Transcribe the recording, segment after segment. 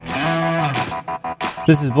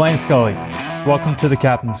This is Blaine Scully. Welcome to the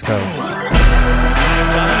Captain's Code. Evans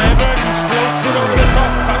floats it over the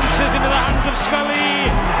top, bounces into the hands of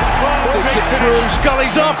Scully. Puts it through,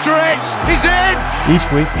 Scully's after it, he's in!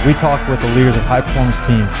 Each week, we talk with the leaders of high-performance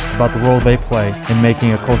teams about the role they play in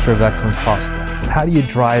making a culture of excellence possible. How do you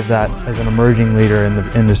drive that as an emerging leader in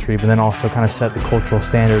the industry, but then also kind of set the cultural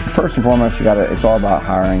standard? First and foremost, it's all about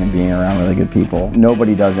hiring and being around really good people.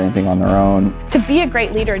 Nobody does anything on their own. To be a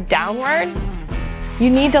great leader downward, you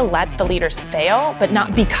need to let the leaders fail, but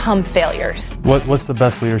not become failures. What's the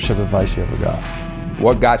best leadership advice you ever got?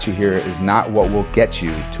 What got you here is not what will get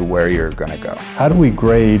you to where you're going to go. How do we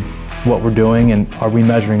grade what we're doing, and are we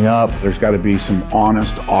measuring up? There's got to be some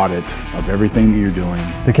honest audit of everything that you're doing.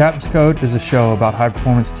 The Captain's Code is a show about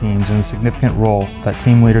high-performance teams and the significant role that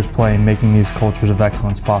team leaders play in making these cultures of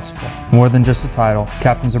excellence possible. More than just a title,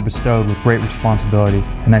 captains are bestowed with great responsibility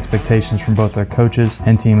and expectations from both their coaches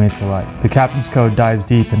and teammates alike. The Captain's Code dives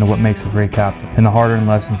deep into what makes a great captain and the hard-earned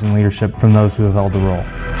lessons in leadership from those who have held the role.